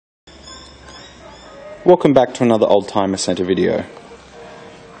Welcome back to another Oldtimer Centre video.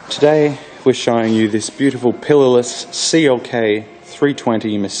 Today we're showing you this beautiful pillarless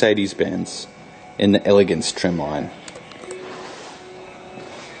CLK320 Mercedes-Benz in the Elegance trim line.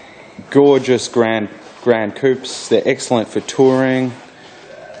 Gorgeous grand coupes. They're excellent for touring.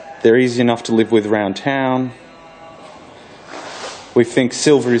 They're easy enough to live with around town. We think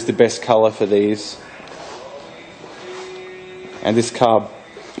silver is the best colour for these. And this car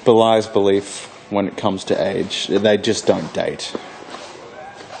belies belief when it comes to age. They just don't date.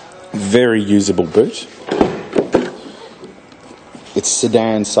 Very usable boot. It's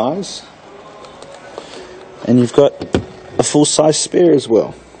sedan size. And you've got a full-size spare as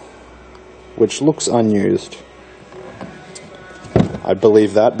well, which looks unused. I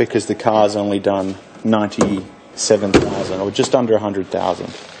believe that because the car's only done 97,000 or just under 100,000.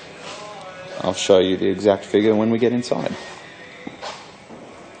 I'll show you the exact figure when we get inside.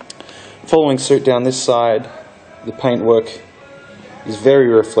 Following suit down this side, the paintwork is very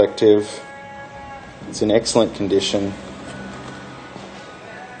reflective. It's in excellent condition.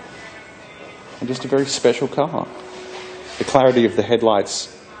 And just a very special car. The clarity of the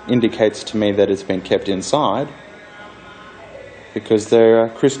headlights indicates to me that it's been kept inside because they're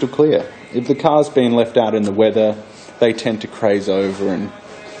crystal clear. If the car's been left out in the weather, they tend to craze over and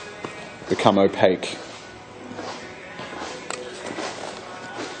become opaque.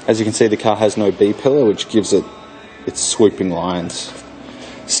 As you can see, the car has no B-pillar, which gives it its swooping lines.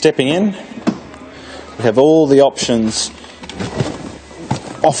 Stepping in, we have all the options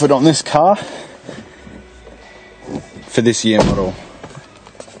offered on this car for this year model.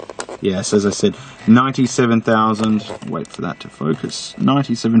 Yes, as I said, 97,000, wait for that to focus,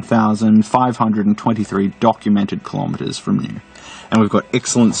 97,523 documented kilometres from new. And we've got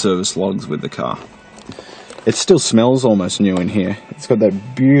excellent service logs with the car. It still smells almost new in here. It's got that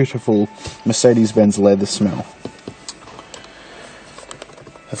beautiful Mercedes-Benz leather smell.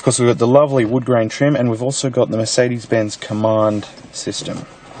 Of course, we've got the lovely wood grain trim, and we've also got the Mercedes-Benz command system.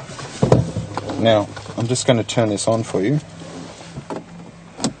 Now, I'm just going to turn this on for you.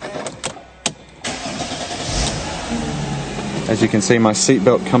 As you can see, my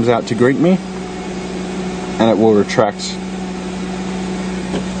seatbelt comes out to greet me, and it will retract.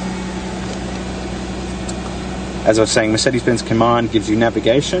 As I was saying, Mercedes-Benz Command gives you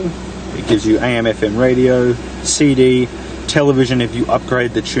navigation, it gives you AM/FM radio, CD, television if you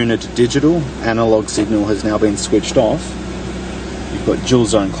upgrade the tuner to digital. Analog signal has now been switched off. You've got dual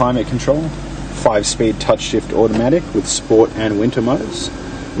zone climate control, 5-speed touch shift automatic with sport and winter modes.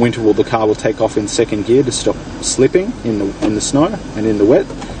 Winter, the car will take off in second gear to stop slipping in the snow and in the wet,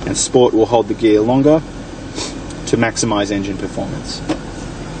 and sport will hold the gear longer to maximise engine performance.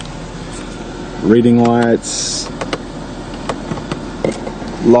 Reading lights,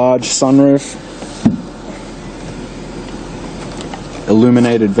 large sunroof,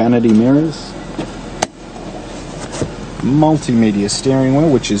 illuminated vanity mirrors, multimedia steering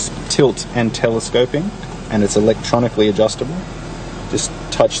wheel, which is tilt and telescoping, and it's electronically adjustable. Just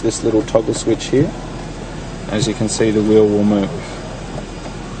touch this little toggle switch here. As you can see, the wheel will move.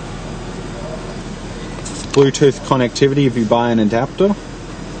 Bluetooth connectivity if you buy an adapter.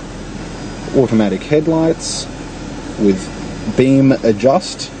 Automatic headlights with beam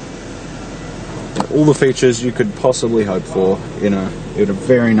adjust. All the features you could possibly hope for in a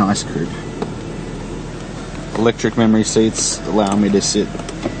very nice coupe. Electric memory seats allow me to sit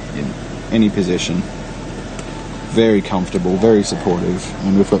in any position. Very comfortable, very supportive,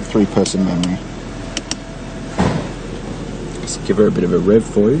 and we've got 3-person memory. Let's give her a bit of a rev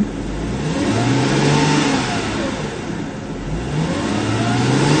for you.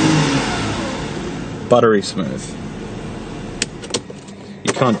 Buttery smooth.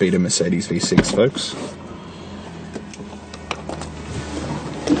 You can't beat a Mercedes V6, folks.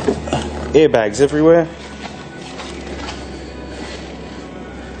 Airbags everywhere.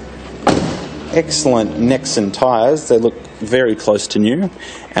 Excellent Nexon tyres. They look very close to new.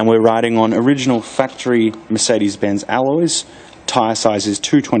 And we're riding on original factory Mercedes-Benz alloys. Tyre size is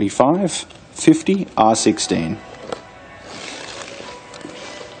 225, 50, R16.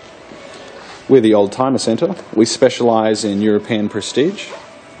 We're the Oldtimer Centre. We specialise in European prestige.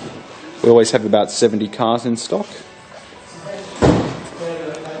 We always have about 70 cars in stock.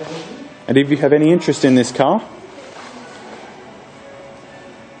 And if you have any interest in this car,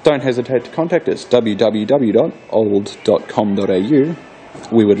 don't hesitate to contact us,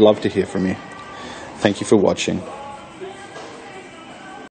 www.old.com.au. We would love to hear from you. Thank you for watching.